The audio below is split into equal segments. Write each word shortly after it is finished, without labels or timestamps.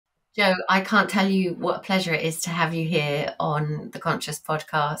Joe, I can't tell you what a pleasure it is to have you here on the Conscious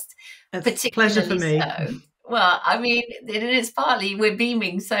podcast, It's a pleasure for particularly me. so. Well, I mean, it's partly we're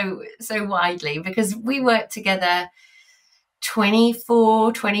beaming so widely because we worked together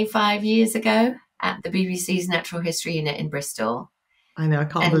 24, 25 years ago at the BBC's Natural History Unit in Bristol. I know, I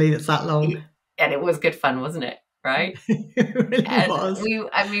can't And believe it's that long. and it was good fun, wasn't it? Right? It really And was.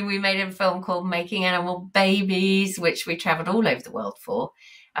 we made a film called Making Animal Babies, which we traveled all over the world for.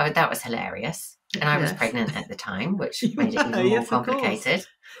 That was hilarious. And I was Yes. pregnant at the time, which You made it were, even more yes, of course. complicated.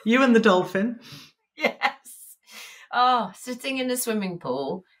 You and the dolphin. Yes. Oh, sitting in a swimming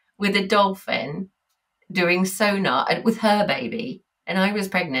pool with a dolphin doing sonar and with her baby. And I was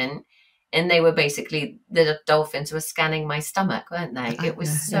pregnant. And they were basically, the dolphins were scanning my stomach, weren't they? It was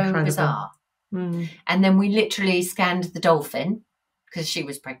Yeah, so incredible. bizarre. And then we literally scanned the dolphin because she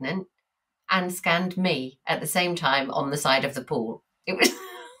was pregnant and scanned me at the same time on the side of the pool. It was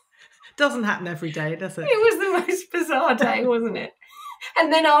Doesn't happen every day, does it? it was the most bizarre day, wasn't it?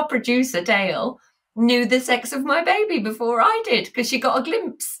 And then our producer, Dale, knew the sex of my baby before I did because she got a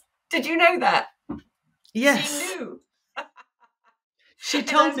glimpse. Did you know that? Yes. She knew. She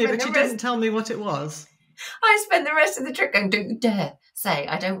told me, but she didn't tell me what it was. I spent the rest of the trip going, don't you dare say,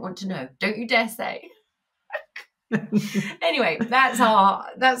 I don't want to know. Don't you dare say. Anyway, that's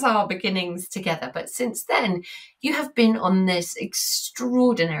our beginnings together. But since then, you have been on this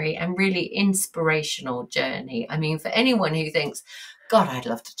extraordinary and really inspirational journey. I mean, for anyone who thinks, God, I'd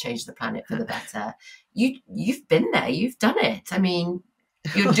love to change the planet for the better, you've been there, you've done it. I mean,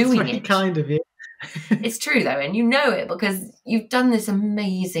 you're doing very it. Kind of you. It's true, though, and you know it because you've done this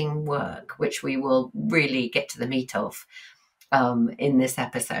amazing work, which we will really get to the meat of in this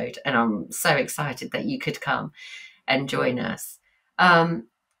episode. And I'm so excited that you could come and join us.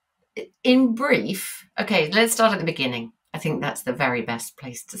 In brief, okay, let's start at the beginning. I think that's the very best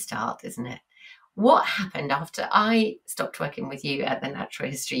place to start, isn't it? What happened after I stopped working with you at the Natural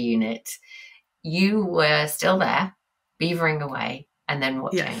History Unit? You were still there, beavering away, and then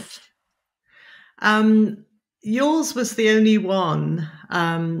what changed? Yours was the only one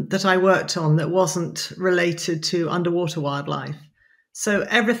that I worked on that wasn't related to underwater wildlife. So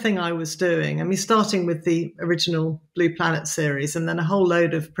everything I was doing, I mean, starting with the original Blue Planet series and then a whole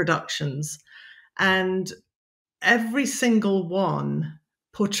load of productions, and every single one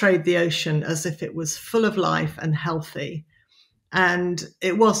portrayed the ocean as if it was full of life and healthy. And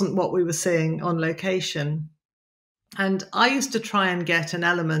it wasn't what we were seeing on location. And I used to try and get an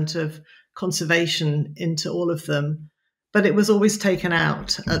element of conservation into all of them, but it was always taken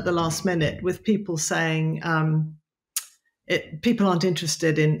out at the last minute with people saying people aren't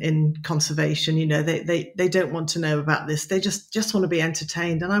interested in conservation. You know, they don't want to know about this. They just want to be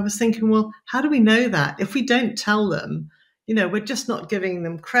entertained. And I was thinking, well, how do we know that? If we don't tell them, you know, we're just not giving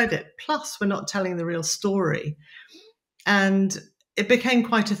them credit. Plus, we're not telling the real story. And it became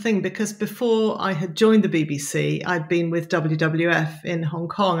quite a thing because before I had joined the BBC, I'd been with WWF in Hong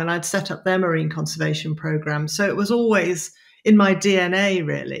Kong and I'd set up their marine conservation program. So it was always in my DNA,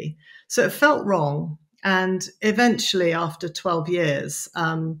 really. So it felt wrong. And eventually, after 12 years,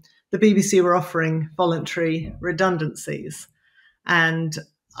 the BBC were offering voluntary redundancies. And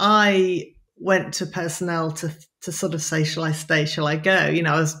I went to personnel to sort of say, shall I stay, shall I go? You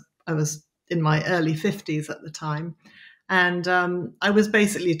know, I was in my early 50s at the time. And I was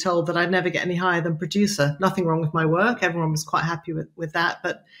basically told that I'd never get any higher than producer. Nothing wrong with my work. Everyone was quite happy with that.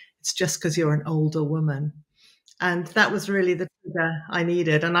 But it's just because you're an older woman. And that was really the trigger I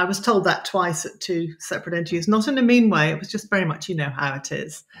needed. And I was told that twice at two separate interviews, not in a mean way. It was just very much, you know how it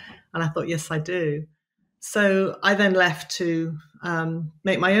is. And I thought, yes, I do. So I then left to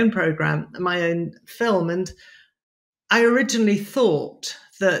make my own program, my own film. And I originally thought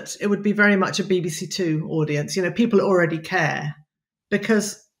that it would be very much a BBC Two audience. You know, people already care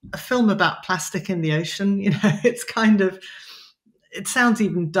because a film about plastic in the ocean, you know, it's kind of, it sounds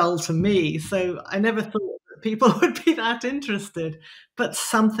even dull to me. So I never thought that people would be that interested, but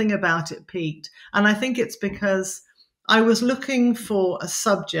something about it piqued. And I think it's because I was looking for a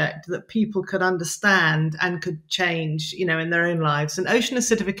subject that people could understand and could change, you know, in their own lives. And ocean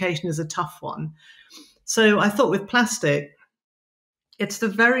acidification is a tough one. So I thought with plastic, it's the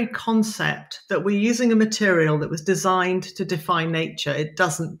very concept that we're using a material that was designed to defy nature. It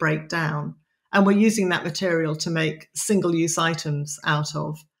doesn't break down. And we're using that material to make single-use items out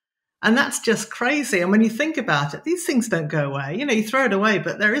of. And that's just crazy. And when you think about it, these things don't go away. You know, you throw it away,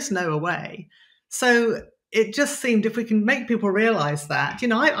 but there is no away. So it just seemed if we can make people realize that, you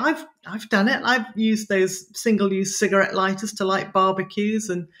know, I've done it. I've used those single-use cigarette lighters to light barbecues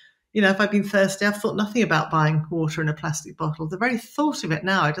and, You know, if I've been thirsty, I've thought nothing about buying water in a plastic bottle. The very thought of it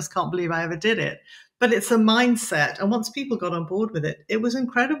now, I just can't believe I ever did it. But it's a mindset. And once people got on board with it, it was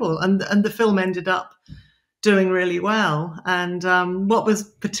incredible. And the film ended up doing really well. And what was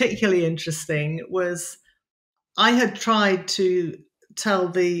particularly interesting was I had tried to tell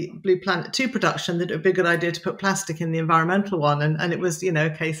the Blue Planet 2 production that it would be a good idea to put plastic in the environmental one. And it was, you know, a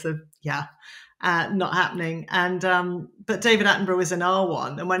case of, not happening. And but David Attenborough was in our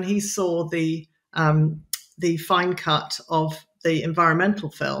one. And when he saw the fine cut of the environmental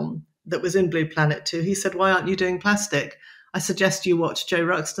film that was in Blue Planet 2, he said, "Why aren't you doing plastic? I suggest you watch Joe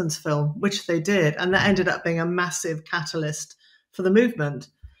Ruxton's film," which they did. And that ended up being a massive catalyst for the movement.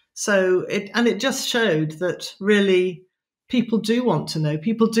 So it just showed that really people do want to know,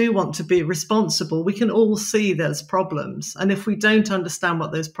 people do want to be responsible. We can all see there's problems. And if we don't understand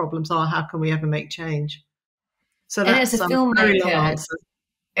what those problems are, how can we ever make change? So that's a a very long answer.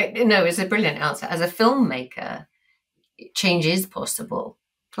 No, it's a brilliant answer. As a filmmaker, change is possible.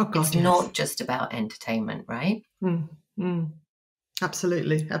 Oh, God, it's not just about entertainment, right?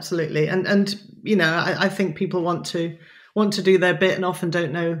 Absolutely, absolutely. And you know, I think people want to do their bit and often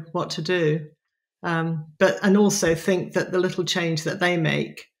don't know what to do. And also think that the little change that they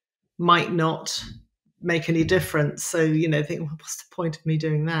make might not make any difference. So, you know, think, well, what's the point of me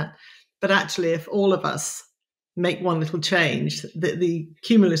doing that? But actually, if all of us make one little change, the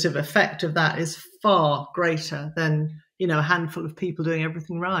cumulative effect of that is far greater than, you know, a handful of people doing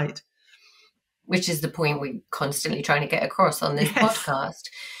everything right. Which is the point we're constantly trying to get across on this podcast.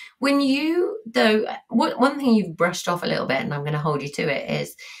 When you, though, one thing you've brushed off a little bit, and I'm going to hold you to it,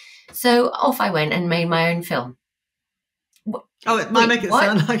 is, so off I went and made my own film. Oh, it might make it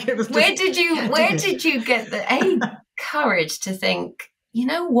sound like it was just... Where did you get the courage to think, you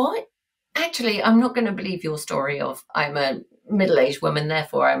know what? Actually, I'm not going to believe your story of I'm a middle-aged woman,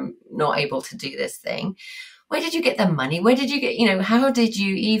 therefore I'm not able to do this thing. Where did you get the money? Where did you get, you know, how did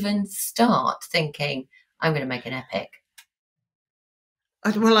you even start thinking, I'm going to make an epic?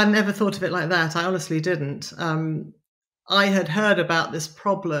 Well, I never thought of it like that. I honestly didn't. I had heard about this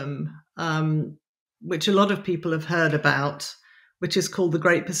problem, which a lot of people have heard about, which is called the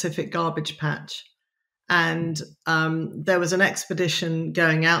Great Pacific Garbage Patch. And there was an expedition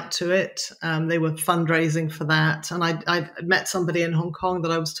going out to it. They were fundraising for that. And I met somebody in Hong Kong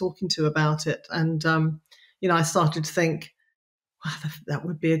that I was talking to about it. And, you know, I started to think, wow, that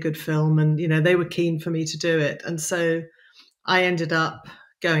would be a good film. And, you know, they were keen for me to do it. And so I ended up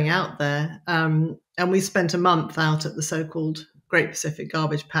going out there. And we spent a month out at the so-called Great Pacific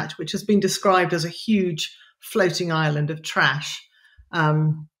Garbage Patch, which has been described as a huge floating island of trash,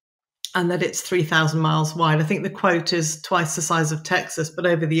 and that it's 3,000 miles wide. I think the quote is twice the size of Texas, but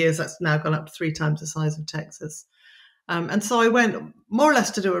over the years that's now gone up to 3 times the size of Texas. And so I went more or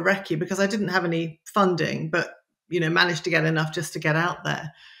less to do a recce because I didn't have any funding, but, you know, managed to get enough just to get out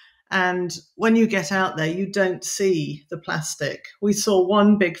there. And when you get out there, you don't see the plastic. We saw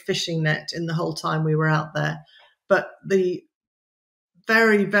one big fishing net in the whole time we were out there. But the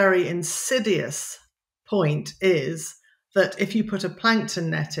very, very insidious point is that if you put a plankton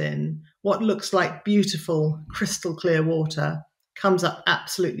net in, what looks like beautiful crystal clear water comes up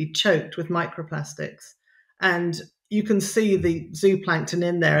absolutely choked with microplastics. And you can see the zooplankton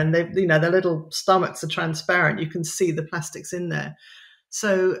in there, and they, you know, their little stomachs are transparent. You can see the plastics in there.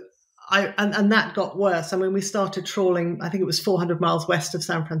 So and that got worse. I mean, we started trawling, I think it was 400 miles west of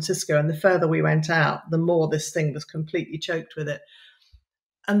San Francisco. And the further we went out, the more this thing was completely choked with it.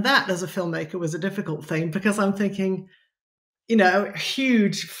 And that, as a filmmaker, was a difficult thing because I'm thinking, you know, a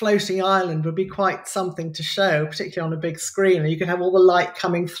huge floating island would be quite something to show, particularly on a big screen. And you could have all the light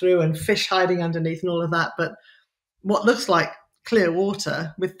coming through and fish hiding underneath and all of that. But what looks like clear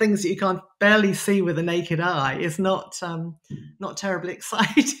water with things that you can't barely see with the naked eye is not terribly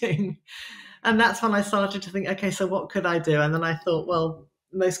exciting. And that's when I started to think, okay, so what could I do? And then I thought, well,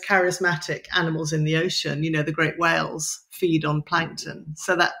 the most charismatic animals in the ocean, you know, the great whales feed on plankton.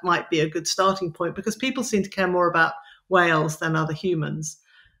 So that might be a good starting point because people seem to care more about whales than other humans.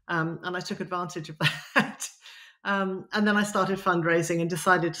 And I took advantage of that. And then I started fundraising and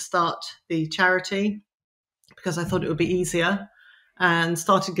decided to start the charity because I thought it would be easier, and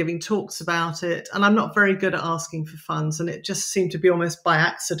started giving talks about it. And I'm not very good at asking for funds. And it just seemed to be almost by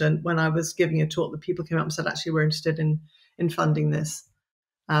accident when I was giving a talk that people came up and said, actually, we're interested in funding this.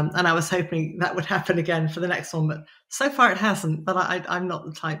 And I was hoping that would happen again for the next one. But so far it hasn't. But I'm not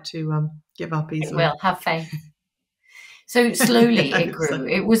the type to give up easily. Well, have faith. So slowly it grew. So.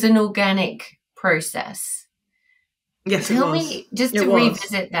 It was an organic process. Yes, Tell me, just to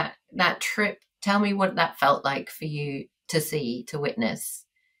revisit that trip, tell me what that felt like for you to see, to witness.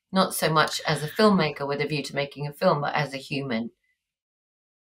 not so much as a filmmaker with a view to making a film, but as a human.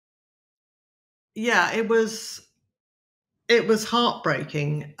 Yeah, it was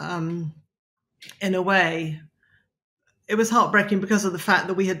heartbreaking in a way. It was heartbreaking because of the fact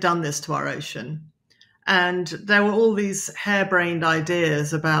that we had done this to our ocean. And there were all these harebrained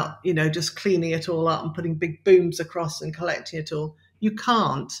ideas about, just cleaning it all up and putting big booms across and collecting it all. You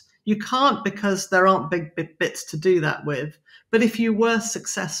can't. You can't, because there aren't big bits to do that with. But if you were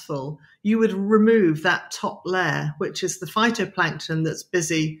successful, you would remove that top layer, which is the phytoplankton that's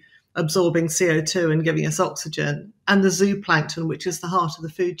busy absorbing CO2 and giving us oxygen, and the zooplankton, which is the heart of the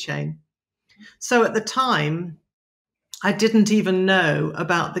food chain. So at the time, I didn't even know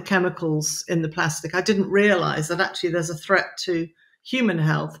about the chemicals in the plastic. I didn't realize that actually there's a threat to human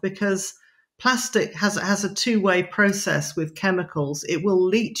health, because plastic has a two-way process with chemicals. It will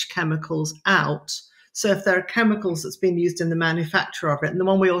leach chemicals out. So if there are chemicals that's been used in the manufacture of it, and the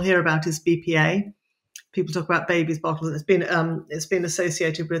one we all hear about is BPA. People talk about babies' bottles. It's been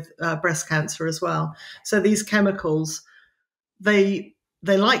associated with breast cancer as well. So these chemicals, they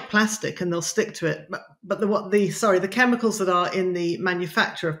like plastic and they'll stick to it, but the chemicals that are in the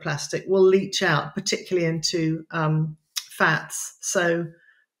manufacture of plastic will leach out, particularly into fats. So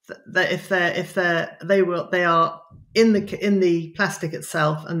that they are in the plastic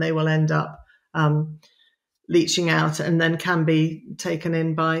itself, and they will end up leaching out and then can be taken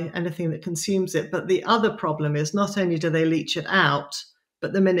in by anything that consumes it. But the other problem is, not only do they leach it out,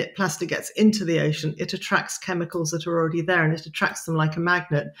 but the minute plastic gets into the ocean, it attracts chemicals that are already there, and it attracts them like a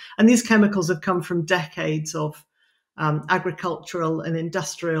magnet. And these chemicals have come from decades of agricultural and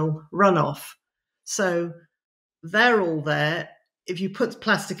industrial runoff. So they're all there. If you put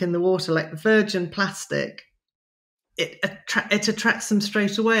plastic in the water, like virgin plastic, it attracts them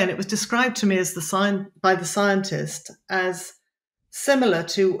straight away. And it was described to me by the scientist as similar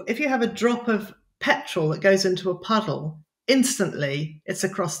to if you have a drop of petrol that goes into a puddle, instantly it's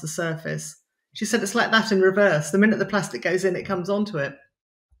across the surface. She said it's like that in reverse. The minute the plastic goes in, it comes onto it,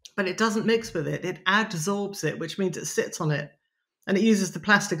 but it doesn't mix with it. It adsorbs it, which means it sits on it, and it uses the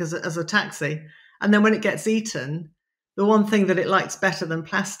plastic as a taxi. And then when it gets eaten, the one thing that it likes better than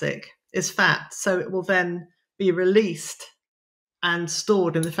plastic is fat. So it will then be released and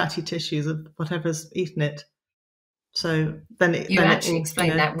stored in the fatty tissues of whatever's eaten it. So then you actually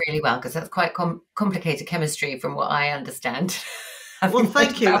explained that really well, because that's quite complicated chemistry from what I understand. Well,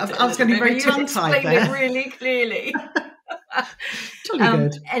 thank you. I was going to be very tongue-tied there. It really clearly. Jolly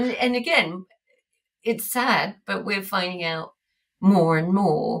good. And again, it's sad, but we're finding out more and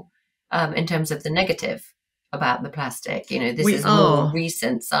more in terms of the negative about the plastic. This is more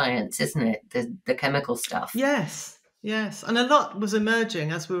recent science, isn't it? The chemical stuff. Yes. And a lot was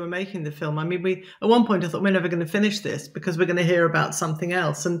emerging as we were making the film. I mean, at one point I thought, we're never going to finish this because we're going to hear about something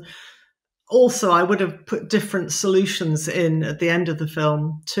else. And also I would have put different solutions in at the end of the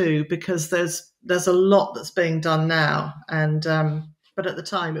film too, because there's a lot that's being done now. And but at the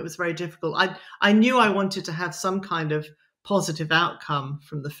time it was very difficult. I knew I wanted to have some kind of positive outcome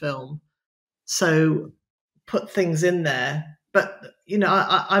from the film, so put things in there. But,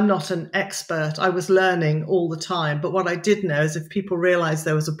 I'm not an expert. I was learning all the time. But what I did know is if people realized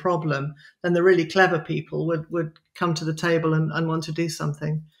there was a problem, then the really clever people would come to the table and want to do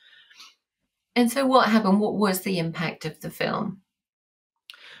something. And so what happened? What was the impact of the film?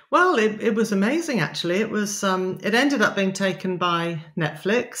 Well, it was amazing, actually. It was. It ended up being taken by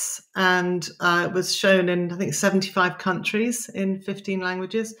Netflix, and it was shown in, I think, 75 countries in 15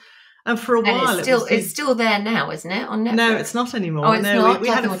 languages. And for a while, it's still there now, isn't it, on Netflix? No, it's not anymore. Oh, it's not? We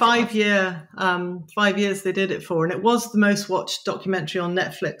had a 5 year, 5 years they did it for, and it was the most watched documentary on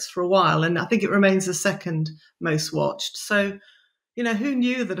Netflix for a while, and I think it remains the second most watched. So, who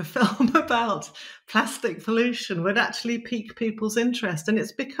knew that a film about plastic pollution would actually pique people's interest? And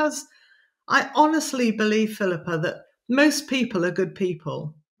it's because I honestly believe, Philippa, that most people are good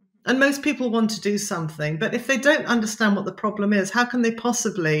people. And most people want to do something, but if they don't understand what the problem is, how can they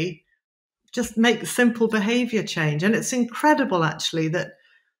possibly just make simple behavior change? And it's incredible, actually, that,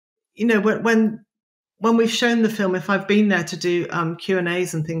 when we've shown the film, if I've been there to do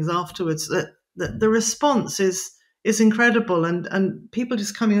Q&As and things afterwards, that the response is incredible. And people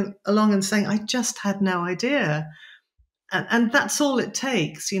just coming along and saying, I just had no idea. And that's all it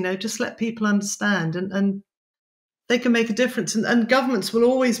takes, just let people understand, and they can make a difference. And governments will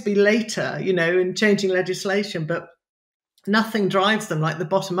always be later, in changing legislation, but nothing drives them like the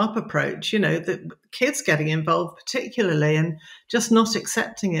bottom-up approach, the kids getting involved particularly, and just not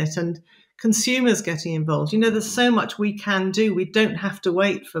accepting it, and consumers getting involved. There's so much we can do. We don't have to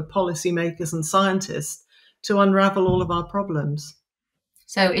wait for policymakers and scientists to unravel all of our problems.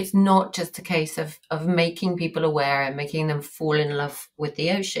 So it's not just a case of making people aware and making them fall in love with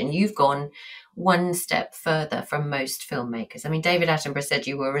the ocean. You've gone one step further from most filmmakers. I mean, David Attenborough said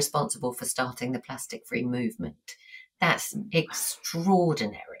you were responsible for starting the plastic-free movement. That's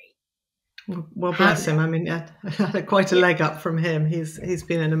extraordinary. Well, bless him. I mean, I had quite a leg up from him. He's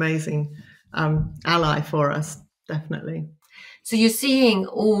been an amazing ally for us, definitely. So you're seeing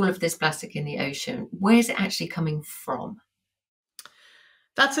all of this plastic in the ocean. Where's it actually coming from?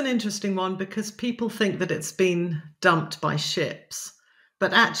 That's an interesting one because people think that it's been dumped by ships,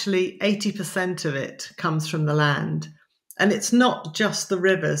 but actually 80% of it comes from the land. And it's not just the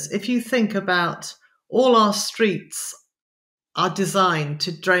rivers. If you think about all our streets are designed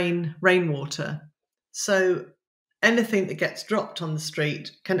to drain rainwater. So anything that gets dropped on the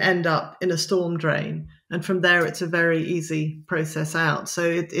street can end up in a storm drain. And from there, it's a very easy process out. So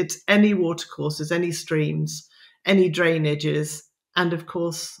it's any watercourses, any streams, any drainages, and of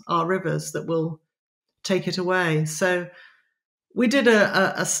course, our rivers that will take it away. So we did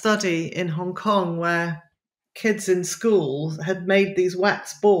a study in Hong Kong where kids in schools had made these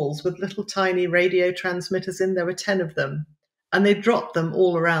wax balls with little tiny radio transmitters in. There were 10 of them. And they dropped them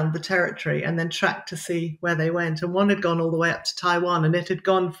all around the territory and then tracked to see where they went. And one had gone all the way up to Taiwan, and it had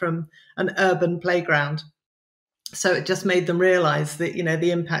gone from an urban playground. So it just made them realize that,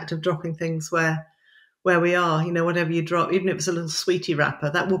 the impact of dropping things where we are, whatever you drop, even if it's a little sweetie wrapper,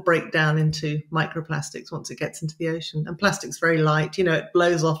 that will break down into microplastics once it gets into the ocean. And plastic's very light, it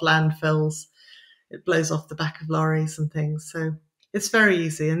blows off landfills, it blows off the back of lorries and things. So it's very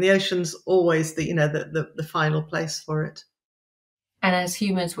easy. And the ocean's always the final place for it. And as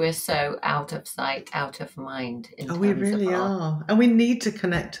humans, we're so out of sight, out of mind. We really are. And we need to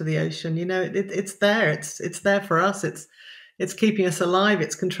connect to the ocean. It's there. It's there for us. It's keeping us alive.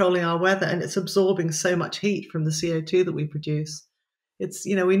 It's controlling our weather, and it's absorbing so much heat from the CO2 that we produce.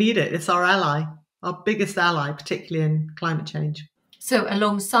 We need it. It's our ally, our biggest ally, particularly in climate change. So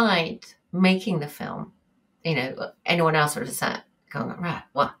alongside making the film, anyone else sort of sat going, right,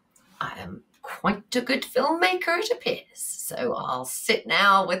 well, I am quite a good filmmaker, it appears. So I'll sit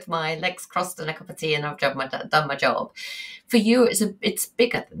now with my legs crossed and a cup of tea, and I've done my job. For you, it's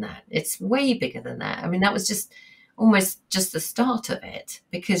bigger than that. It's way bigger than that. I mean, that was almost just the start of it,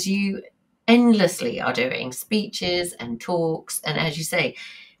 because you endlessly are doing speeches and talks, and as you say,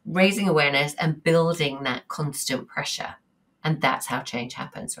 raising awareness and building that constant pressure. And that's how change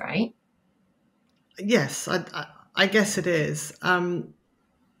happens, right? Yes, I guess it is.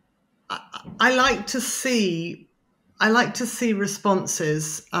 I like to see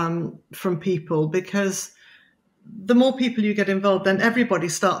responses from people, because the more people you get involved, then everybody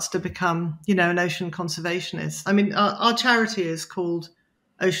starts to become, an ocean conservationist. I mean, our charity is called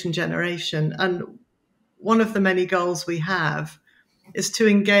Ocean Generation, and one of the many goals we have is to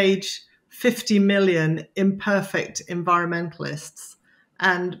engage 50 million imperfect environmentalists.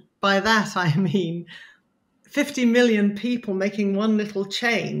 And by that, I mean 50 million people making one little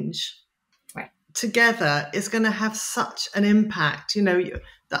change together is going to have such an impact.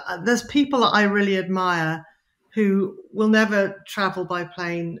 There's people that I really admire who will never travel by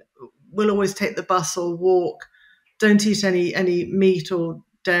plane, will always take the bus or walk, don't eat any meat or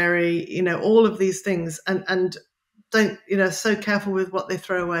dairy, all of these things, and don't, so careful with what they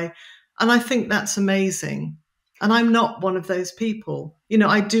throw away. And I think that's amazing. And I'm not one of those people.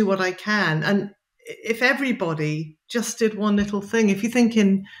 I do what I can. And if everybody just did one little thing, if you think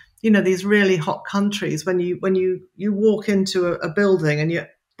in, these really hot countries, when you walk into a building and you're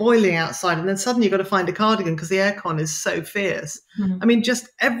boiling outside, and then suddenly you've got to find a cardigan because the aircon is so fierce. Mm-hmm. I mean, just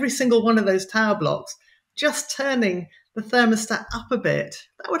every single one of those tower blocks, just turning the thermostat up a bit,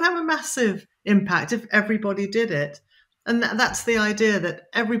 that would have a massive impact if everybody did it. And that's the idea, that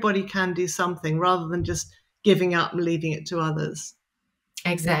everybody can do something rather than just giving up and leaving it to others.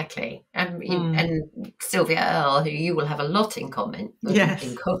 Exactly. And Sylvia Earle, who you will have a lot in common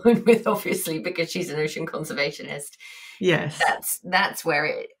with, obviously, because she's an ocean conservationist. Yes. That's where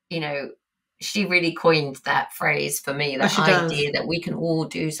it, she really coined that phrase for me, that idea that we can all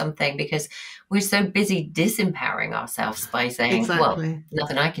do something, because we're so busy disempowering ourselves by saying, well,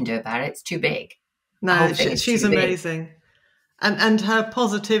 nothing I can do about it. It's too big. No, she's amazing. And her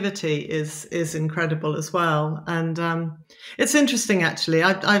positivity is incredible as well. And it's interesting, actually.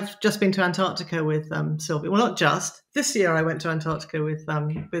 I've just been to Antarctica with Sylvia. Well, not just. This year I went to Antarctica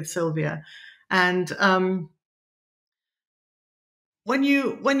with Sylvia. And when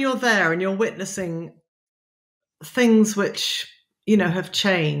you're there and you're witnessing things which, have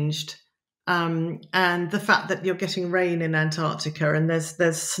changed, and the fact that you're getting rain in Antarctica and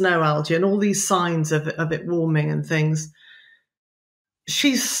there's snow algae and all these signs of it warming and things,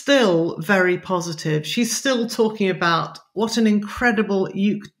 she's still very positive. She's still talking about what an incredible,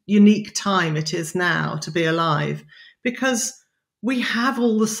 unique time it is now to be alive, because we have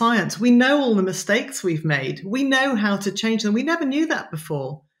all the science. We know all the mistakes we've made. We know how to change them. We never knew that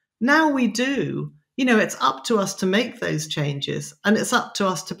before. Now we do. It's up to us to make those changes, and it's up to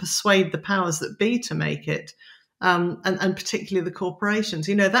us to persuade the powers that be to make it, and particularly the corporations.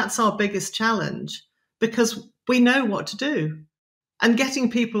 That's our biggest challenge, because we know what to do. And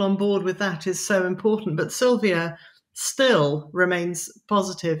getting people on board with that is so important. But Sylvia still remains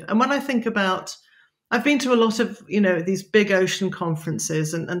positive. And when I think about, I've been to a lot of, these big ocean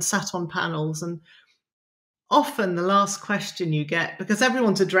conferences and sat on panels. And often the last question you get, because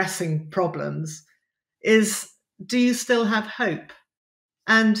everyone's addressing problems, is, do you still have hope?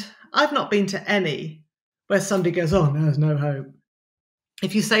 And I've not been to any where somebody goes, oh, no, there's no hope.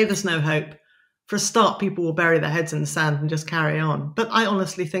 If you say there's no hope, for a start, people will bury their heads in the sand and just carry on. But I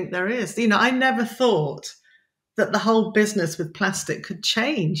honestly think there is. I never thought that the whole business with plastic could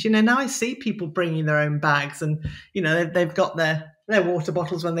change. Now I see people bringing their own bags, and, they've got their water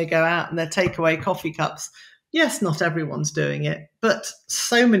bottles when they go out, and their takeaway coffee cups. Yes, not everyone's doing it, but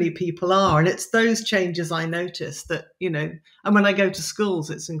so many people are. And it's those changes I notice that, and when I go to schools,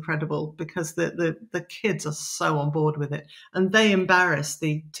 it's incredible, because the kids are so on board with it, and they embarrass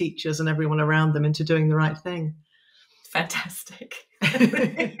the teachers and everyone around them into doing the right thing. Fantastic.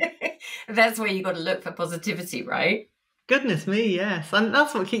 That's where you got to look for positivity, right? Goodness me, yes. And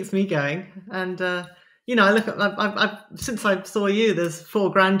that's what keeps me going. And, I look at, I've since I saw you, there's 4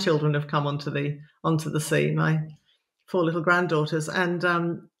 grandchildren have come onto the scene, my 4 little granddaughters, and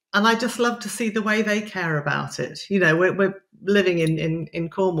I just love to see the way they care about it. We're living in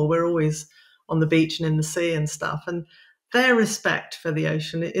Cornwall. We're always on the beach and in the sea and stuff, and their respect for the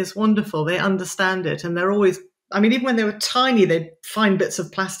ocean is wonderful. They understand it, and they're always, even when they were tiny, they'd find bits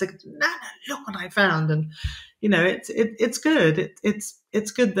of plastic. No, look what I found, and it's good.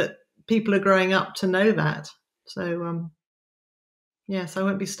 It's good that people are growing up to know that. So yes, I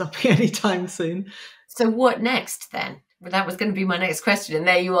won't be stopping anytime soon. So what next then? Well, that was going to be my next question, and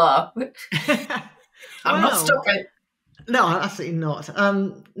there you are. I'm not stopping. No, absolutely not.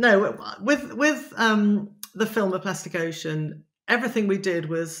 No, with the film A Plastic Ocean, everything we did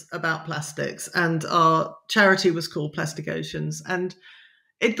was about plastics, and our charity was called Plastic Oceans. And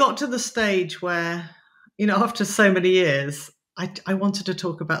it got to the stage where, after so many years, I wanted to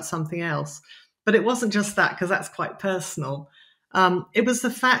talk about something else. But it wasn't just that, because that's quite personal. It was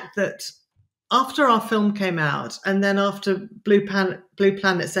the fact that after our film came out, and then after Blue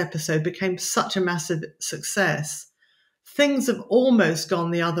Planet's episode became such a massive success, things have almost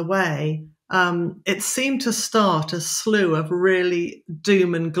gone the other way. It seemed to start a slew of really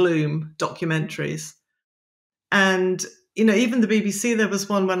doom and gloom documentaries. And, even the BBC, there was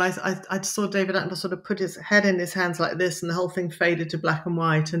one when I saw David Attenborough sort of put his head in his hands like this, and the whole thing faded to black and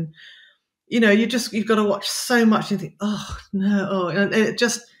white. And, you've got to watch so much and you think, oh, no. And it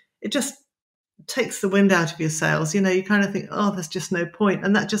just takes the wind out of your sails. You kind of think, oh, there's just no point.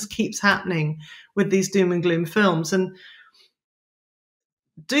 And that just keeps happening with these doom and gloom films. And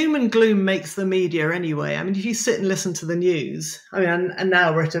doom and gloom makes the media anyway. If you sit and listen to the news, and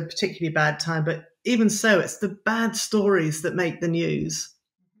now we're at a particularly bad time, but even so, it's the bad stories that make the news.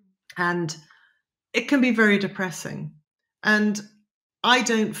 And it can be very depressing. And I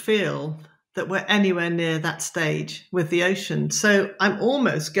don't feel that we're anywhere near that stage with the ocean. So I'm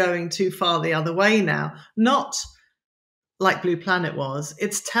almost going too far the other way now. Not like Blue Planet was.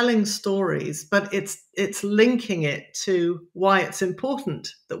 It's telling stories, but it's linking it to why it's important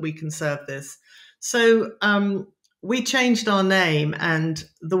that we conserve this. So we changed our name and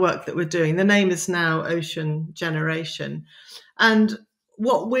the work that we're doing. The name is now Ocean Generation. And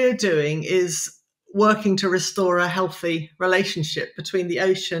what we're doing is working to restore a healthy relationship between the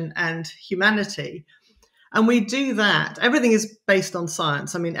ocean and humanity. And we do that. Everything is based on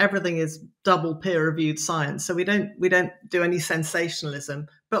science. Everything is double peer-reviewed science. So we don't do any sensationalism,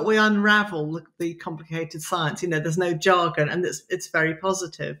 but we unravel the complicated science. There's no jargon, and it's very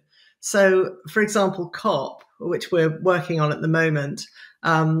positive. So, for example, COP, which we're working on at the moment,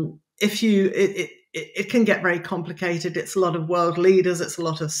 it can get very complicated. It's a lot of world leaders. It's a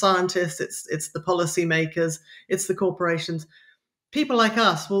lot of scientists. It's the policymakers. It's the corporations. People like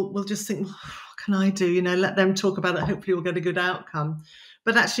us will just think, well, what can I do? Let them talk about it. Hopefully we'll get a good outcome.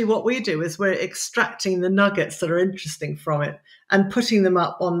 But actually what we do is we're extracting the nuggets that are interesting from it and putting them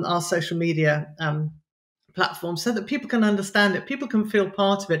up on our social media platforms so that people can understand it. People can feel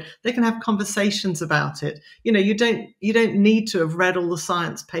part of it. They can have conversations about it. You don't need to have read all the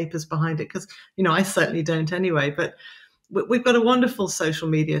science papers behind it, because, I certainly don't anyway. But, we've got a wonderful social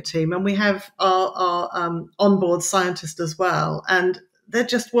media team, and we have our onboard scientist as well. And they're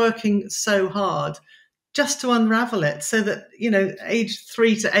just working so hard just to unravel it so that, age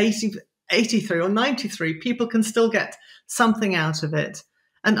 3 to 80, 83 or 93, people can still get something out of it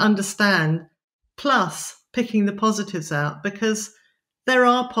and understand, plus picking the positives out, because there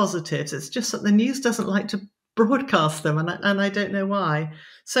are positives. It's just that the news doesn't like to broadcast them, and I don't know why.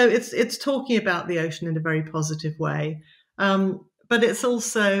 So it's talking about the ocean in a very positive way, but it's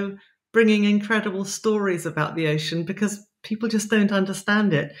also bringing incredible stories about the ocean, because people just don't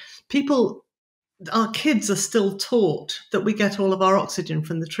understand it. Our kids are still taught that we get all of our oxygen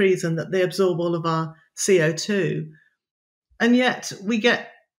from the trees and that they absorb all of our CO2. And yet we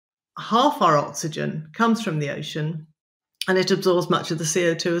get half our oxygen comes from the ocean, and it absorbs much of the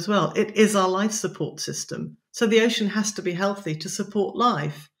CO2 as well. It is our life support system. So the ocean has to be healthy to support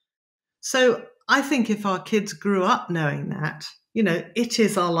life. So I think if our kids grew up knowing that, it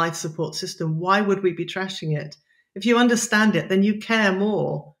is our life support system, why would we be trashing it? If you understand it, then you care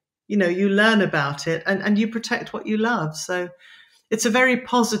more. You learn about it, and you protect what you love. So it's a very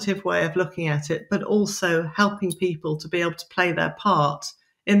positive way of looking at it, but also helping people to be able to play their part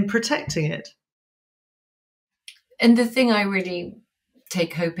in protecting it. And the thing I really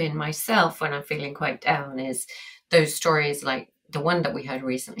take hope in myself when I'm feeling quite down is those stories like the one that we heard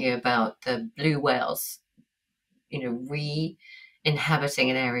recently about the blue whales, re-inhabiting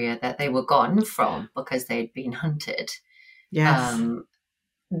an area that they were gone from because they'd been hunted. Yes.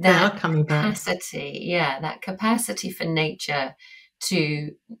 That capacity, that capacity for nature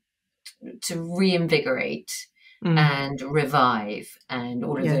to reinvigorate and revive, and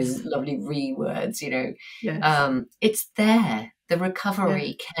all of those lovely words, it's there. The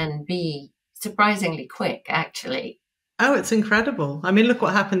recovery can be surprisingly quick, actually. Oh, it's incredible. I mean, look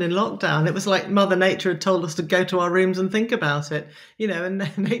what happened in lockdown. It was like Mother Nature had told us to go to our rooms and think about it,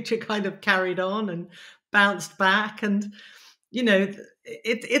 and nature kind of carried on and bounced back. And,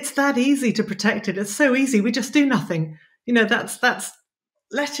 it's that easy to protect it. It's so easy. We just do nothing. That's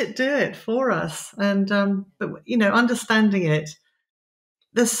let it do it for us. And, but, understanding it,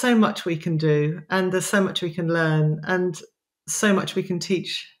 there's so much we can do, and there's so much we can learn, and so much we can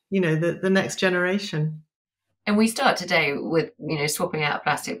teach, the next generation. And we start today with, swapping out a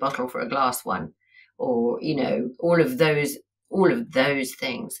plastic bottle for a glass one, or, all of those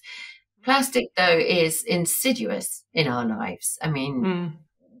things. Plastic, though, is insidious in our lives. I mean,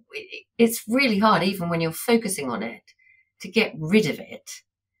 it's really hard, even when you're focusing on it, to get rid of it.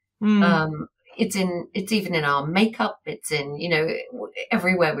 It's even in our makeup. It's in,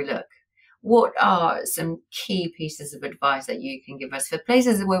 everywhere we look. What are some key pieces of advice that you can give us for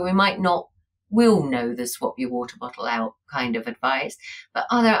places where we will know the swap your water bottle out kind of advice, but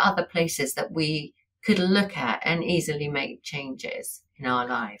are there other places that we could look at and easily make changes in our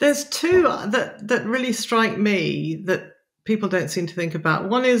lives? There's two that really strike me that people don't seem to think about.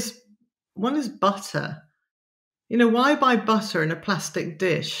 One is butter. Why buy butter in a plastic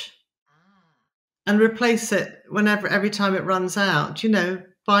dish and replace it every time it runs out?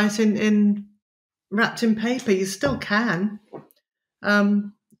 Buy it in wrapped in paper. You still can,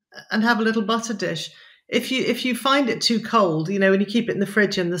 and have a little butter dish. If you find it too cold, when you keep it in the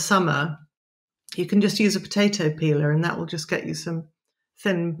fridge in the summer, you can just use a potato peeler, and that will just get you some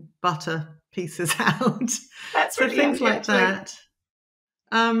thin butter pieces out. That's really things like that.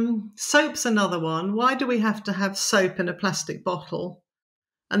 Soap's another one. Why do we have to have soap in a plastic bottle?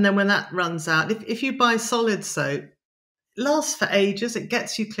 And then when that runs out, if you buy solid soap, it lasts for ages. It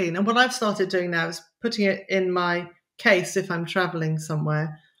gets you clean. And what I've started doing now is putting it in my case if I'm traveling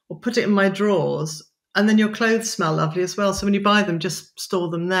somewhere, or put it in my drawers. And then your clothes smell lovely as well. So when you buy them, just store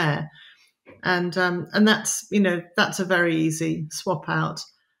them there. And that's, that's a very easy swap out.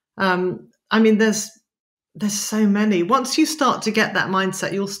 I mean, there's so many. Once you start to get that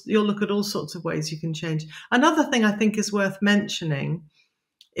mindset, you'll look at all sorts of ways you can change. Another thing I think is worth mentioning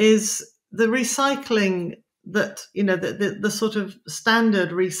is the recycling that, the sort of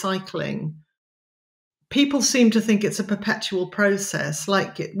standard recycling. People seem to think it's a perpetual process,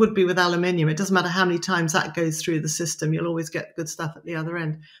 like it would be with aluminium. It doesn't matter how many times that goes through the system, you'll always get good stuff at the other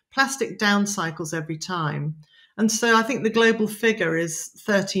end. Plastic downcycles every time. And so I think the global figure is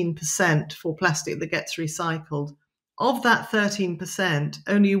 13% for plastic that gets recycled. Of that 13%,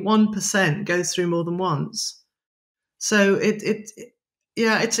 only 1% goes through more than once. So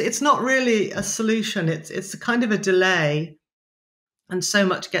it's not really a solution. It's a kind of a delay, and so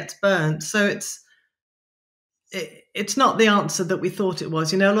much gets burnt. So it's not the answer that we thought it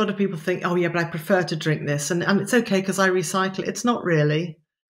was. A lot of people think, oh yeah, but I prefer to drink this, and it's okay because I recycle it. It's not really.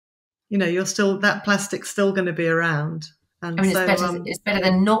 That plastic's still going to be around. I And mean, so it's better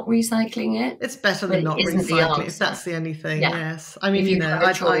than not recycling it, it's better but than it not isn't the recycling, if answer. that's the only thing. Yeah. Yes. I mean, If you you know, have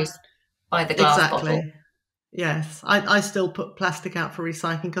a choice, buy the glass bottle. exactly. Yes. I still put plastic out for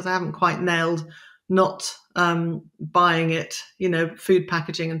recycling because I haven't quite nailed not buying it, you know, food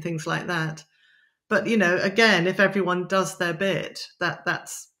packaging and things like that. But, you know, again, if everyone does their bit, that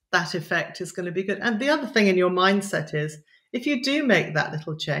effect is going to be good. And the other thing in your mindset is, if you do make that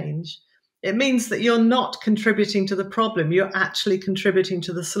little change, it means that you're not contributing to the problem. You're actually contributing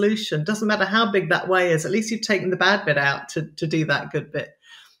to the solution. Doesn't matter how big that way is. At least you've taken the bad bit out to do that good bit.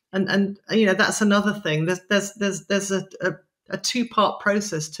 And you know, that's another thing. There's a two-part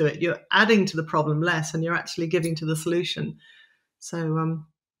process to it. You're adding to the problem less, and you're actually giving to the solution. So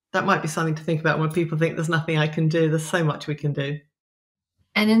that might be something to think about when people think there's nothing I can do. There's so much we can do.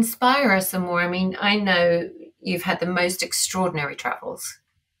 And inspire us some more. I mean, I know you've had the most extraordinary travels.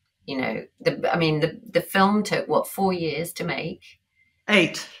 You know, the film took, what, 4 years to make?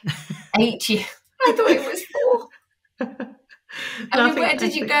 8. 8 years. I thought it was 4. I mean, where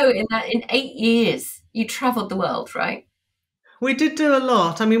did you go in 8 years? You traveled the world, right? We did do a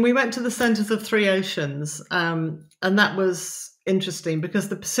lot. I mean, we went to the centres of 3 oceans, and that was interesting because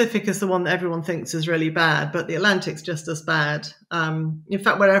the Pacific is the one that everyone thinks is really bad, but the Atlantic's just as bad. In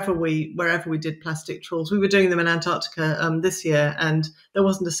fact, wherever we did plastic trawls, we were doing them in Antarctica this year, and there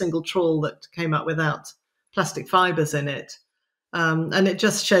wasn't a single trawl that came up without plastic fibres in it. And it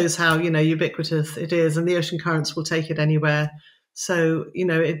just shows how, you know, ubiquitous it is, and the ocean currents will take it anywhere. So, you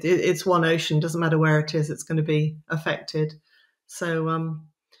know, it's one ocean, doesn't matter where it is, it's going to be affected. So,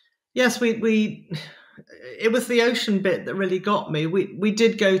 yes, it was the ocean bit that really got me. We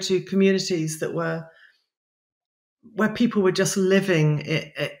did go to communities that were where people were just living.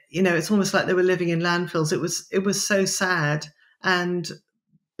 You know, it's almost like they were living in landfills. It was so sad, and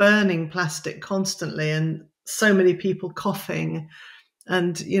burning plastic constantly, and so many people coughing.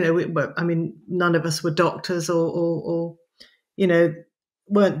 And, you know, I mean, none of us were doctors or you know,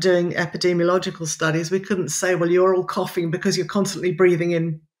 weren't doing epidemiological studies. We couldn't say, well, you're all coughing because you're constantly breathing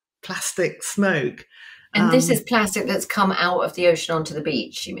in plastic smoke. And this is plastic that's come out of the ocean onto the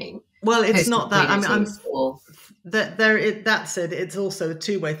beach, you mean? Well, it's not that. I mean, that's it. It's also a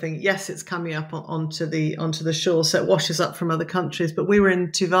two-way thing. Yes, it's coming up onto the shore, so it washes up from other countries. But we were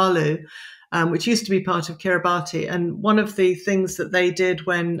in Tuvalu, which used to be part of Kiribati, and one of the things that they did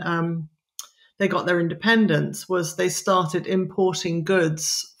when they got their independence was they started importing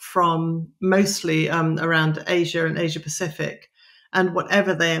goods from mostly around Asia and Asia Pacific. And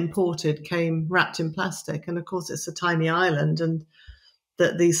whatever they imported came wrapped in plastic. And of course, it's a tiny island, and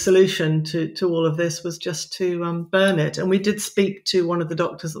that the solution to all of this was just to burn it. And we did speak to one of the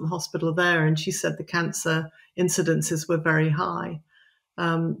doctors at the hospital there, and she said the cancer incidences were very high.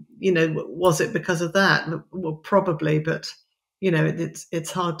 You know, was it because of that? Well, probably, but you know,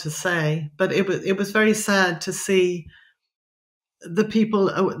 it's hard to say. But it was very sad to see the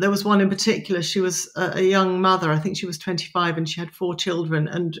people. There was one in particular. She was a young mother. I think she was 25, and she had 4 children.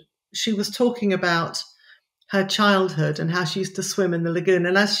 And she was talking about her childhood and how she used to swim in the lagoon.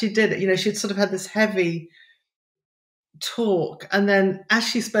 And as she did it, you know, she'd sort of had this heavy talk. And then as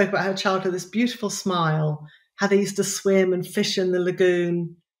she spoke about her childhood, this beautiful smile, how they used to swim and fish in the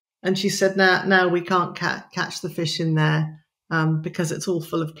lagoon. And she said, now we can't catch the fish in there because it's all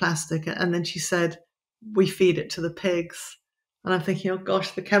full of plastic. And then she said, we feed it to the pigs. And I'm thinking, oh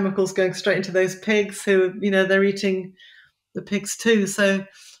gosh, the chemicals going straight into those pigs who, you know, they're eating the pigs too. So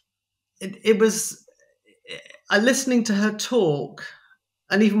it was listening to her talk.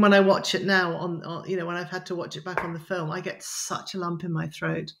 And even when I watch it now on, you know, when I've had to watch it back on the film, I get such a lump in my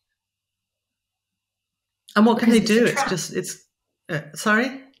throat. And what can they do?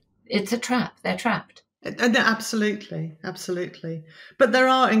 Sorry? It's a trap. They're trapped. Absolutely. But there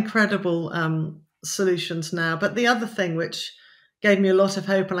are incredible solutions now. But the other thing which gave me a lot of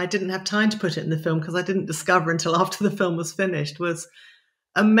hope, and I didn't have time to put it in the film because I didn't discover until after the film was finished, was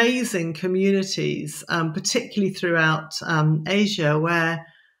amazing communities, particularly throughout Asia, where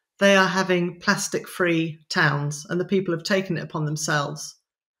they are having plastic-free towns, and the people have taken it upon themselves.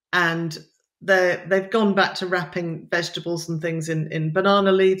 And they've gone back to wrapping vegetables and things in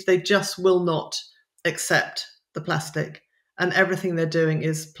banana leaves. They just will not accept the plastic. And everything they're doing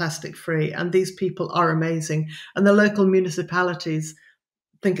is plastic free. And these people are amazing. And the local municipalities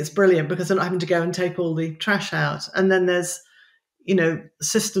think it's brilliant because they're not having to go and take all the trash out. And then there's, you know,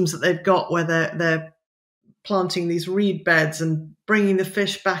 systems that they've got where they're planting these reed beds and bringing the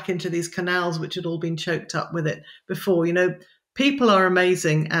fish back into these canals, which had all been choked up with it before. You know, people are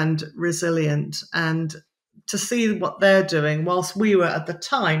amazing and resilient. And to see what they're doing whilst we were at the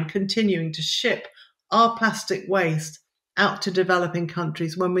time continuing to ship our plastic waste out to developing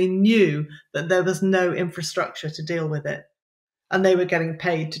countries when we knew that there was no infrastructure to deal with it, and they were getting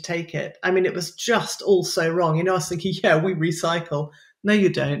paid to take it. I mean, it was just all so wrong. I was thinking, yeah, we recycle. No, you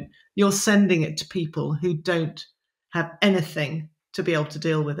don't. You're sending it to people who don't have anything to be able to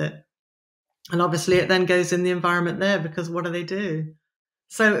deal with it. And obviously it then goes in the environment there, because what do they do?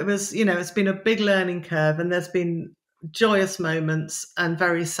 So it was, it's been a big learning curve, and there's been joyous moments and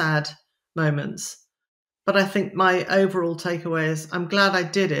very sad moments. But I think my overall takeaway is I'm glad I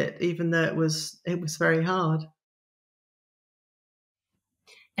did it, even though it was very hard.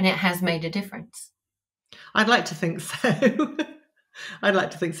 And it has made a difference. I'd like to think so. I'd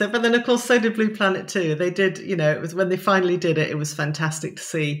like to think so. But then, of course, so did Blue Planet too. They did, it was when they finally did it, it was fantastic to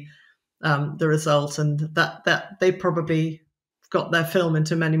see the result, and that they probably got their film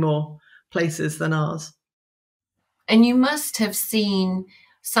into many more places than ours. And you must have seen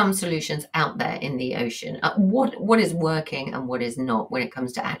some solutions out there in the ocean. What is working and what is not when it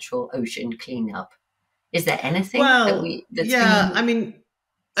comes to actual ocean cleanup? Is there anything I mean,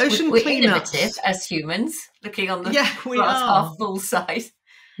 ocean we're cleanups, innovative as humans, looking on the we glass are. half full side.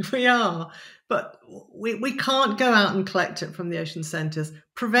 We are, but we can't go out and collect it from the ocean centres,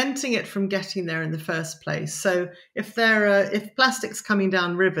 preventing it from getting there in the first place. So if plastic's coming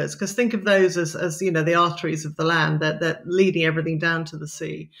down rivers, because think of those as the arteries of the land, they're leading everything down to the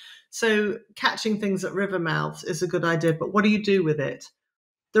sea. So catching things at river mouths is a good idea, but what do you do with it?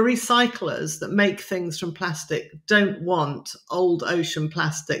 The recyclers that make things from plastic don't want old ocean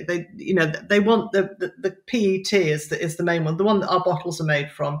plastic. They want the PET is the main one, the one that our bottles are made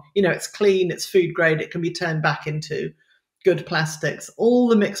from. It's clean, it's food grade, it can be turned back into good plastics. All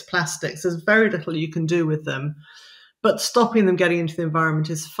the mixed plastics, there's very little you can do with them, but stopping them getting into the environment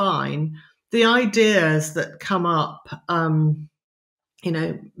is fine. The ideas that come up,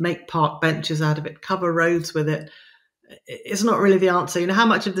 make park benches out of it, cover roads with it, it's not really the answer. How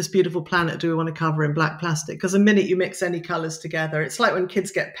much of this beautiful planet do we want to cover in black plastic? Because the minute you mix any colours together, it's like when kids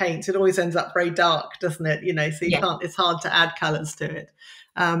get paints, it always ends up very dark, doesn't it? So you can't, it's hard to add colours to it.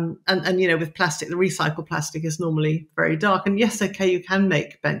 And with plastic, the recycled plastic is normally very dark. And yes, okay, you can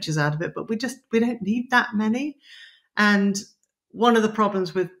make benches out of it, but we don't need that many. And one of the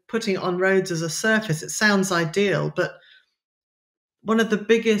problems with putting it on roads as a surface, it sounds ideal, but one of the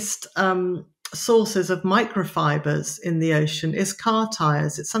biggest sources of microfibers in the ocean is car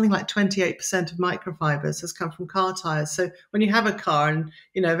tires. It's something like 28% of microfibers has come from car tires. So when you have a car and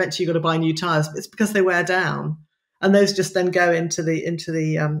eventually you've got to buy new tires, it's because they wear down, and those just then go into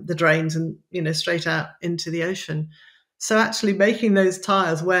the drains and straight out into the ocean. So actually making those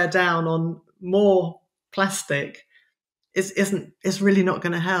tires wear down on more plastic is really not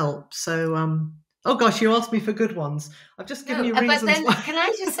going to help. So oh gosh, you asked me for good ones. I've just given you reasons. But then, can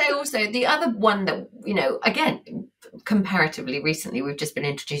I just say also, the other one that, again, comparatively recently we've just been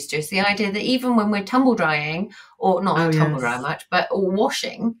introduced to is the idea that even when we're tumble drying, or not tumble dry much, or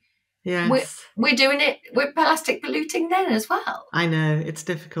washing, we're doing it, we're plastic polluting then as well. I know, it's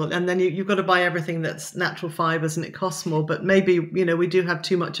difficult. And then you've got to buy everything that's natural fibres, and it costs more. But maybe, we do have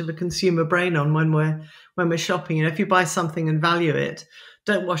too much of a consumer brain on when we're shopping. If you buy something and value it,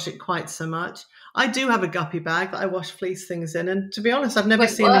 don't wash it quite so much. I do have a guppy bag that I wash fleece things in, and to be honest, I've never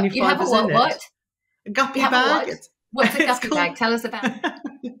seen any fibres in it. What? A guppy bag? What's a guppy bag? Tell us about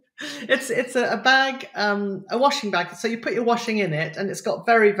it. It's a bag, a washing bag. So you put your washing in it, and it's got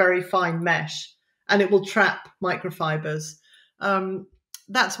very, very fine mesh, and it will trap microfibers.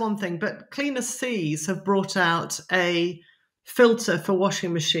 That's one thing. But Cleaner Seas have brought out a filter for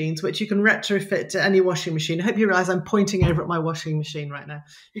washing machines, which you can retrofit to any washing machine. I hope you realise I'm pointing over at my washing machine right now.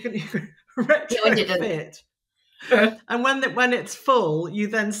 You can retrofit. And when it's full, you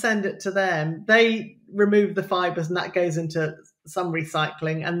then send it to them. They remove the fibres, and that goes into some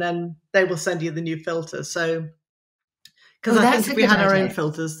recycling, and then they will send you the new filter. So, because I think if we had our own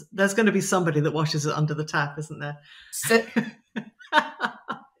filters, there's going to be somebody that washes it under the tap, isn't there? So,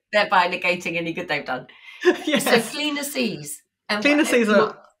 thereby negating any good they've done. Yes. So Cleaner Seas. Cleaner Seas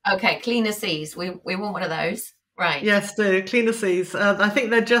are... Okay, Cleaner Seas. We want one of those. Right. Yes, do. Cleaner Seas. I think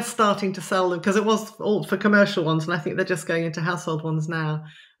they're just starting to sell them, because it was all for commercial ones, and I think they're just going into household ones now.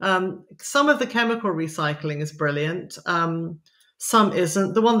 Some of the chemical recycling is brilliant. Some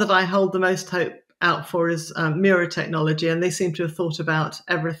isn't. The one that I hold the most hope out for is Mura technology, and they seem to have thought about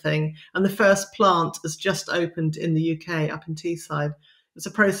everything. And the first plant has just opened in the UK, up in Teesside. It's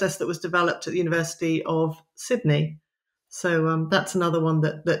a process that was developed at the University of Sydney. So that's another one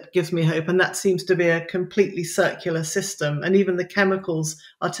that gives me hope. And that seems to be a completely circular system. And even the chemicals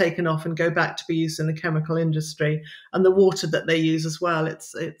are taken off and go back to be used in the chemical industry. And the water that they use as well,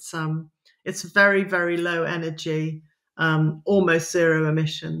 it's very, very low energy, almost zero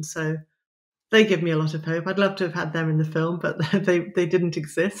emission. So they give me a lot of hope. I'd love to have had them in the film, but they didn't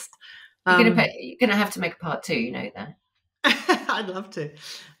exist. You're gonna have to make a part 2, you know that. I'd love to.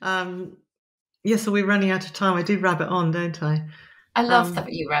 So we're running out of time. I do rabbit on, don't I? I love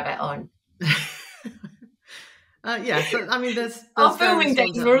that you rabbit on. So I mean, there's our filming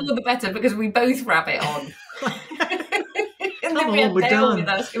days were all the better because we both rabbit on. And then we had Dale with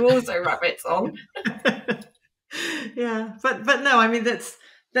us, who also rabbits on. Yeah, but no, I mean there's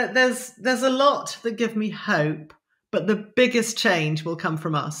a lot that give me hope, but the biggest change will come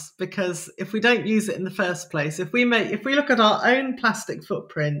from us, because if we don't use it in the first place, if we look at our own plastic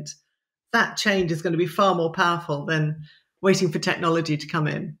footprint, that change is going to be far more powerful than waiting for technology to come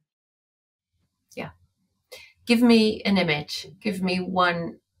in. Yeah. Give me an image. Give me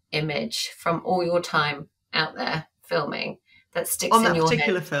one image from all your time out there filming that sticks in your head. On that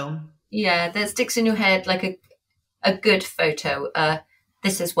particular film? Yeah, that sticks in your head like a good photo.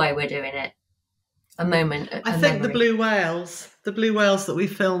 This is why we're doing it. A moment. I think the blue whales that we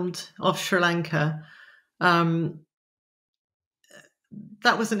filmed off Sri Lanka,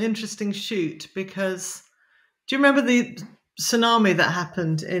 that was an interesting shoot, because do you remember the tsunami that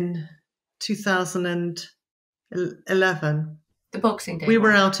happened in 2011? The Boxing Day. We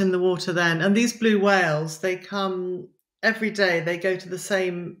were out in the water then, and these blue whales, they come every day. They go to the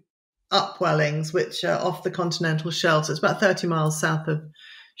same upwellings, which are off the continental shelf. So it's about 30 miles south of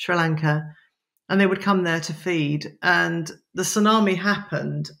Sri Lanka. And they would come there to feed. And the tsunami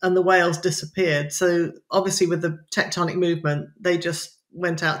happened and the whales disappeared. So obviously with the tectonic movement, they just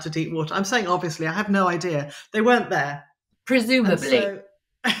went out to deep water. I'm saying obviously, I have no idea. They weren't there. Presumably.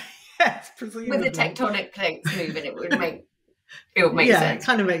 Yes, presumably. With the tectonic plates moving, it would make sense. Yeah, it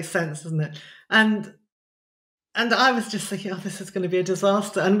kind of makes sense, doesn't it? And I was just thinking, this is going to be a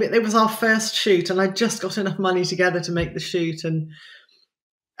disaster. And it was our first shoot, and I just got enough money together to make the shoot. And,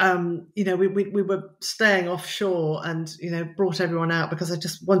 we were staying offshore and, brought everyone out because I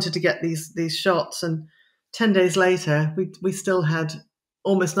just wanted to get these shots. And 10 days later, we still had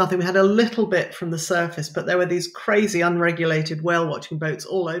almost nothing. We had a little bit from the surface, but there were these crazy unregulated whale watching boats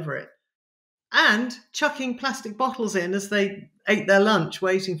all over it, and chucking plastic bottles in as they ate their lunch,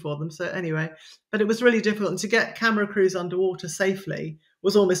 waiting for them. So anyway, but it was really difficult. And to get camera crews underwater safely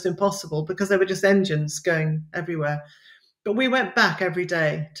was almost impossible because there were just engines going everywhere. But we went back every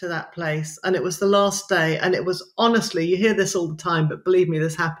day to that place, and it was the last day. And it was, honestly, you hear this all the time, but believe me,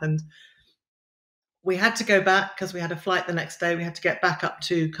 this happened. We had to go back because we had a flight the next day. We had to get back up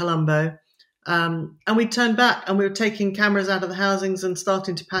to Colombo. And we turned back and we were taking cameras out of the housings and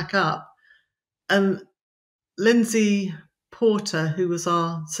starting to pack up. And Lindsay Porter, who was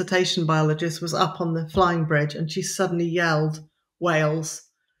our cetacean biologist, was up on the flying bridge, and she suddenly yelled, "Whales."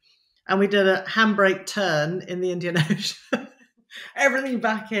 And we did a handbrake turn in the Indian Ocean. Everything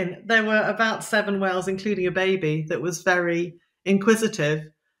back in. There were about 7 whales, including a baby that was very inquisitive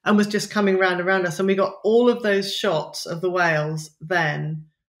and was just coming round around us. And we got all of those shots of the whales then.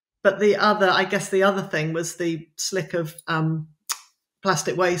 But the other thing was the slick of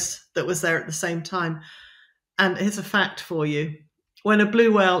plastic waste that was there at the same time. And here's a fact for you. When a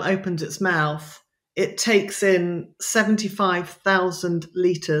blue whale opens its mouth, it takes in 75,000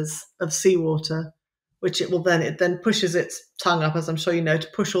 litres of seawater, which it then pushes its tongue up, as I'm sure you know, to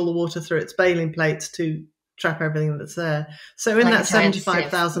push all the water through its baleen plates to trap everything that's there. So in that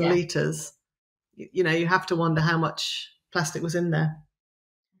 75,000 litres, you have to wonder how much plastic was in there.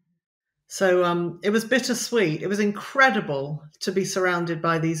 So it was bittersweet. It was incredible to be surrounded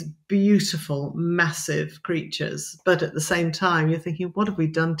by these beautiful, massive creatures. But at the same time, you're thinking, what have we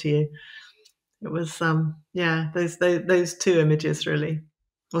done to you? It was, those 2 images really,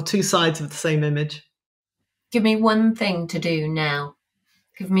 or 2 sides of the same image. Give me one thing to do now.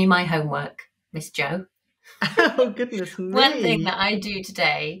 Give me my homework, Miss Jo. Oh, goodness me. One thing that I do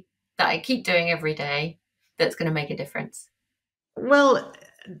today, that I keep doing every day, that's going to make a difference. Well,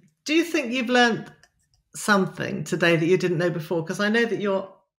 do you think you've learned something today that you didn't know before? Because I know that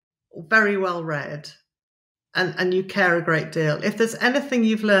you're very well read and you care a great deal. If there's anything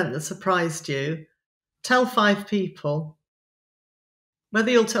you've learned that surprised you, tell 5 people.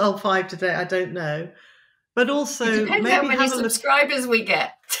 Whether you'll tell 5 today, I don't know. But also, it depends maybe how many subscribers we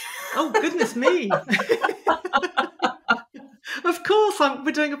get. Oh, goodness me. Of course,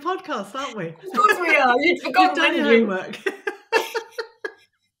 we're doing a podcast, aren't we? Of course we are. You've forgotten your homework.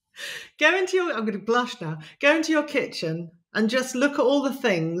 I'm going to blush now. Go into your kitchen and just look at all the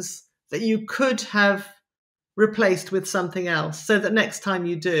things that you could have replaced with something else, so that next time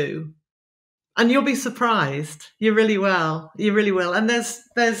you do, And you'll be surprised. You really will. You really will. And there's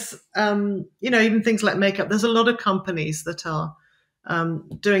even things like makeup. There's a lot of companies that are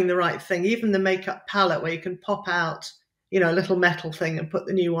doing the right thing. Even the makeup palette where you can pop out, a little metal thing and put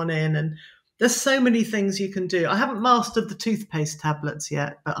the new one in. And there's so many things you can do. I haven't mastered the toothpaste tablets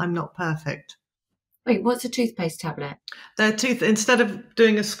yet, but I'm not perfect. Wait, what's a toothpaste tablet? Instead of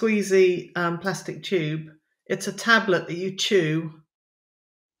doing a squeezy plastic tube, it's a tablet that you chew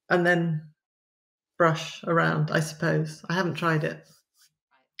and then brush around, I suppose. I haven't tried it.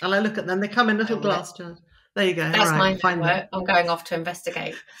 And I look at them, they come in little glass jars. There you go. That's right, my homework. I'm going off to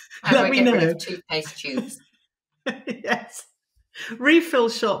investigate. How Let do I me get know. rid of toothpaste tubes? Yes. Refill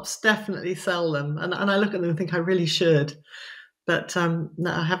shops definitely sell them. And I look at them and think I really should. But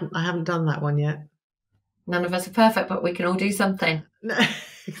no, I haven't done that one yet. None of us are perfect, but we can all do something. No,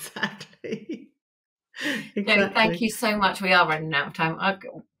 exactly. No, thank you so much. We are running out of time.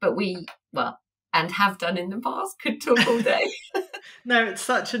 But and have done in the past, could talk all day. No, it's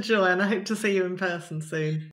such a joy, and I hope to see you in person soon.